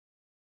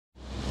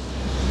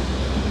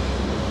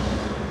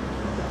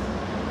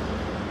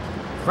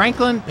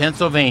Franklin,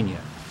 Pennsylvania,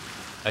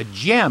 a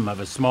gem of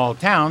a small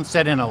town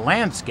set in a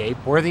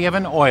landscape worthy of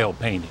an oil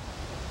painting.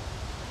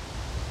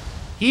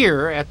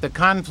 Here, at the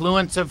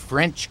confluence of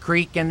French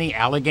Creek and the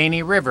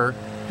Allegheny River,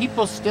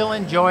 people still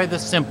enjoy the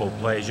simple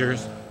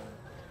pleasures.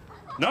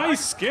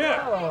 Nice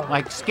skip!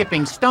 Like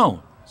skipping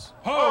stones.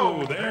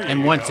 Oh, there you go.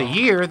 And once a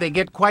year, they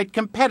get quite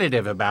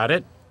competitive about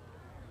it.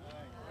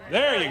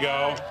 There you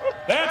go.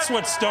 That's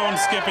what stone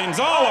skipping's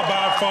all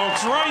about,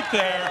 folks, right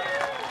there.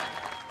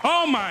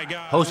 Oh, my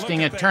God.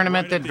 Hosting a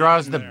tournament that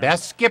draws the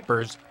best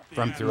skippers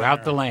from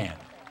throughout the land.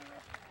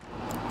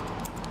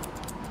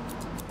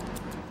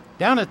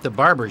 Down at the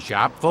barber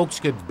shop, folks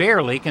could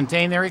barely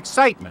contain their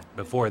excitement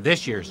before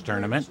this year's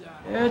tournament.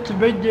 Yeah, it's a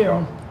big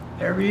deal.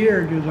 Every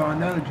year it goes on,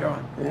 doesn't it,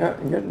 John?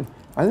 Yeah,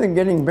 I think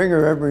getting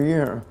bigger every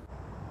year.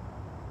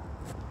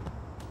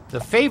 The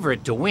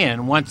favorite to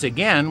win, once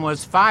again,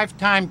 was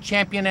five-time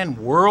champion and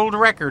world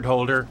record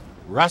holder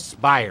Russ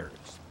Byers,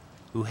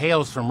 who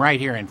hails from right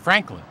here in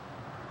Franklin.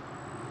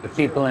 The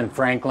people in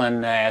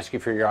Franklin ask you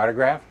for your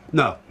autograph?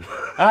 No.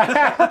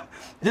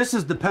 This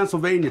is the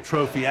Pennsylvania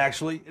trophy,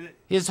 actually.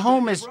 His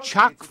home is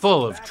chock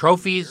full of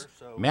trophies,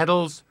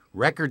 medals,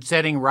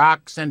 record-setting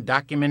rocks, and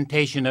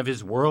documentation of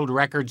his world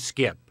record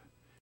skip.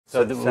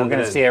 So we're going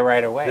to see it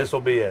right away. This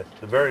will be it,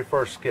 the very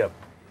first skip.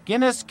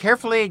 Guinness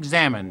carefully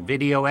examined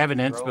video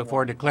evidence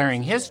before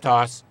declaring his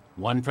toss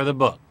one for the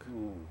book.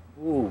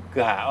 Ooh,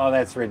 God. Oh,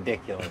 that's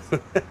ridiculous.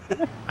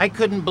 I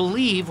couldn't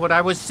believe what I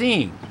was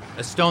seeing.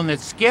 A stone that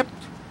skipped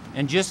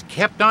and just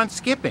kept on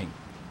skipping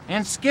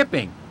and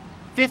skipping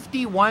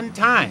 51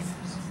 times.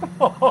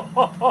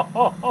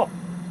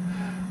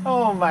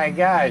 Oh, my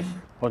gosh.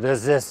 Well,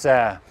 does this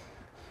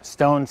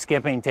stone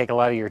skipping take a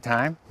lot of your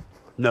time?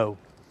 No.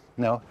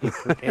 No?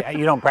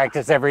 You don't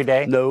practice every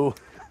day? No.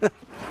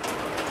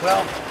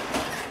 Well,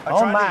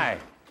 oh my.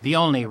 The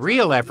only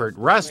real effort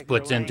Russ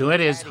puts into it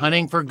is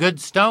hunting for good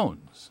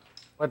stones.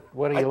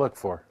 What do you look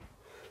for?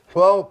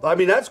 Well, I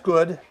mean, that's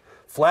good.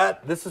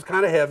 Flat, this is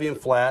kind of heavy and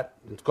flat.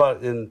 It's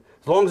got, and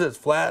as long as it's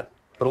flat,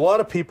 but a lot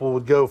of people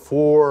would go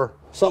for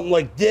something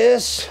like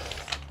this.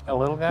 A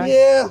little guy?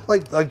 Yeah,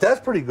 like that's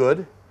pretty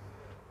good.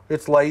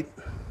 It's light.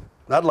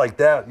 Not like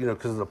that, you know,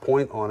 because of the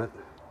point on it.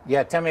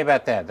 Yeah, tell me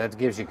about that. That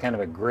gives you kind of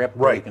a grip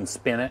where you can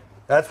spin it.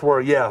 That's where,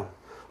 yeah.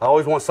 I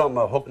always want something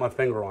to hook my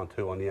finger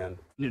onto on the end.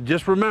 You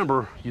just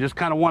remember, you just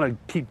kind of want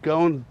to keep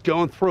going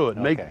through it.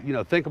 Make,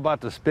 think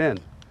about the spin.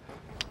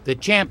 The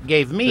champ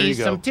gave me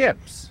some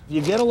tips.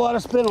 You get a lot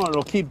of spin on it,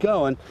 it'll keep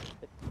going.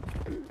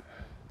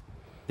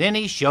 Then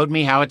he showed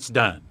me how it's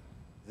done.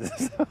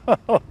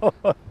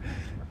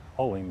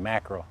 Holy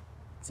mackerel.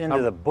 It's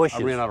into the bushes.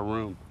 I ran out of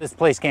room. This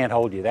place can't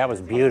hold you. That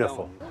was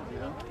beautiful.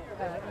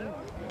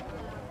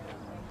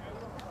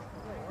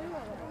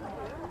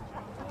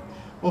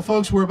 Well,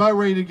 folks, we're about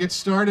ready to get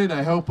started.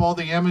 I hope all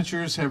the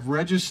amateurs have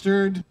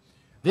registered.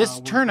 This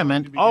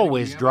tournament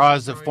always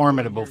draws a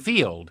formidable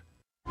field.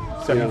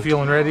 So you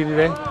feeling ready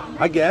today?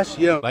 I guess,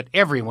 yeah. But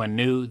everyone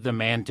knew the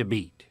man to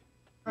beat.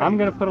 I'm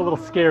going to put a little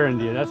scare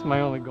into you. That's my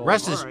only goal.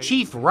 Russ's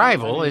chief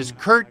rival is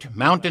Kurt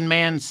Mountain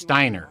Man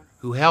Steiner,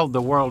 who held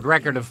the world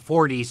record of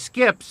 40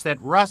 skips that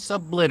Russ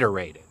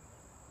obliterated.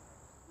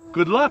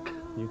 Good luck.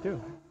 You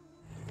too.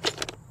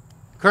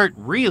 Kurt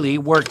really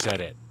works at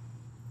it.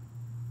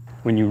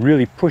 When you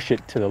really push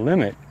it to the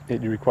limit,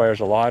 it requires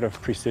a lot of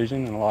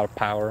precision and a lot of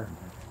power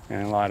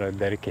and a lot of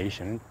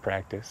dedication,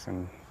 practice,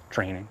 and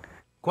training.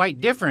 Quite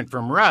different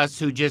from Russ,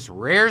 who just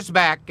rears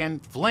back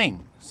and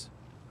flings.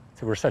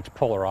 So we're such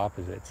polar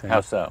opposites.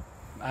 How so?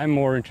 I'm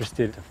more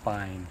interested to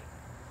find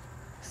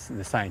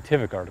the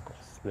scientific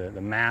articles, the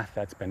math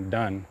that's been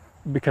done,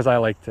 because I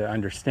like to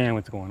understand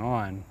what's going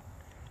on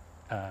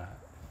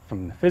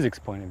from the physics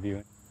point of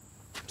view.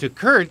 To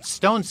Kurt,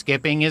 stone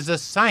skipping is a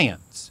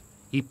science.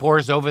 He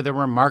pores over the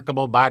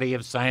remarkable body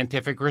of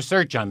scientific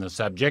research on the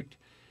subject.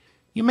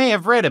 You may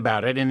have read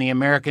about it in the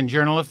American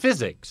Journal of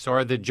Physics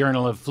or the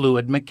Journal of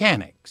Fluid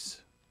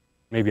Mechanics.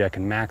 Maybe I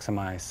can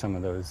maximize some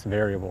of those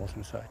variables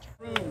and such.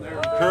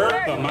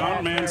 Kurt, the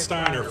Mountain Man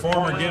Steiner,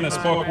 former Guinness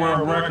Book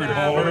World Record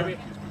holder.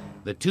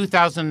 The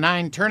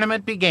 2009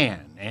 tournament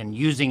began, and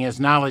using his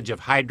knowledge of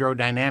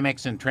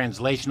hydrodynamics and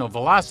translational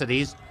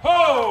velocities,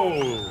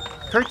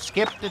 Kurt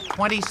skipped at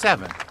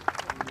 27.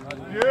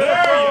 There you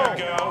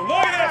go.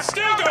 Look at that.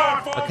 Still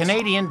going, folks. A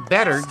Canadian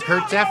bettered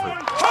Kurt's effort.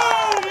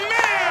 Oh,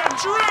 man.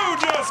 Drew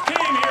just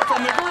came here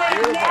from the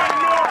great wide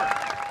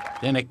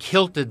north. Then a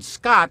kilted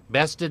Scot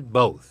bested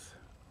both.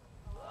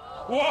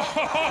 Whoa.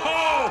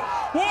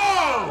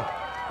 Whoa.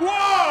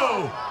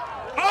 Whoa.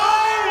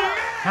 Oh, man.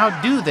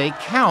 How do they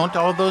count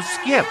all those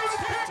skips?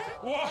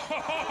 Whoa.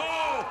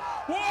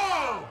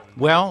 Whoa.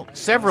 Well,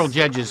 several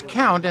judges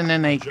count and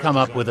then they come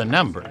up with a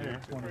number.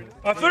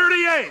 A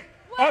 38.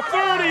 A 38!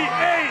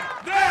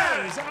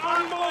 That is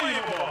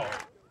unbelievable!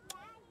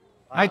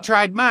 I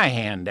tried my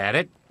hand at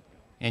it,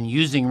 and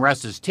using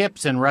Russ's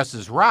tips and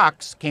Russ's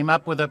rocks, came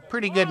up with a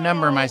pretty good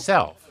number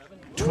myself.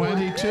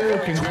 22.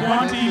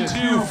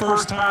 22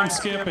 first-time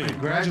skipping.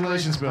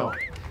 Congratulations, Bill.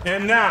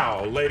 And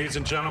now, ladies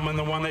and gentlemen,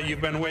 the one that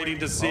you've been waiting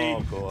to see,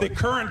 the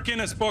current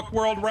Guinness Book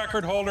World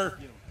Record holder,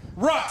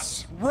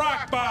 Russ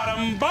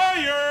Rockbottom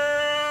Byers!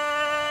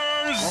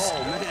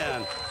 Oh,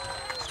 man.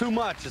 It's too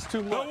much. It's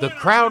too much. The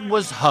crowd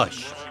was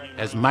hushed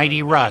as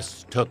Mighty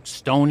Russ took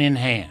stone in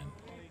hand,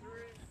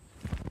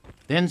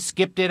 then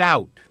skipped it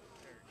out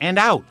and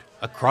out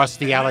across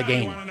the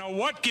Allegheny. I want to know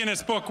what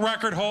Guinness Book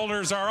record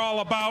holders are all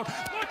about.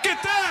 Look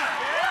at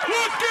that!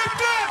 Look at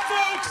that,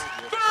 folks!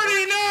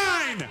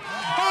 39!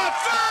 A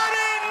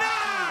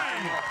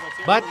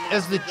 39! But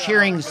as the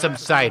cheering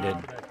subsided,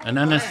 an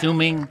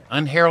unassuming,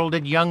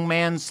 unheralded young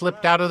man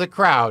slipped out of the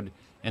crowd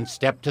and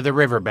stepped to the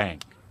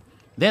riverbank,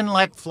 then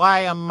let fly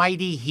a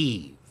mighty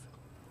heave.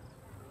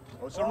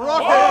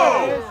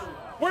 Whoa!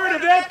 Where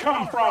did that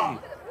come from?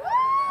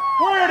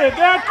 Where did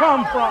that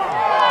come from?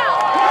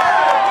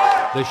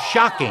 The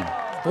shocking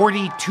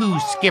 42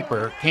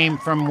 skipper came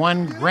from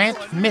one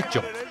Grant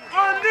Mitchell,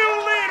 Our new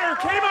leader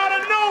came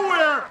out of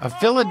nowhere! a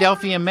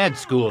Philadelphia med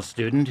school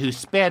student who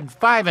sped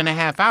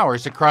 5.5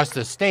 hours across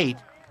the state,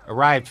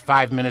 arrived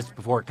 5 minutes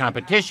before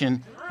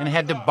competition, and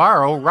had to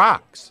borrow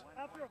rocks.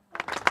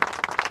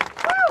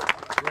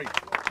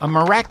 A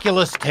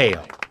miraculous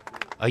tale.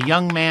 A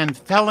young man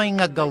felling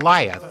a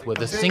Goliath with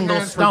a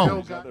single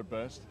stone,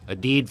 a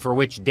deed for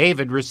which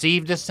David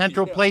received a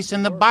central place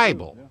in the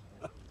Bible.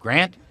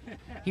 Grant,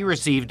 he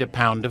received a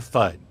pound of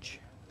fudge.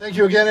 Thank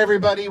you again,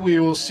 everybody. We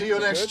will see you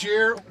next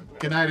year.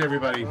 Good night,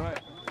 everybody.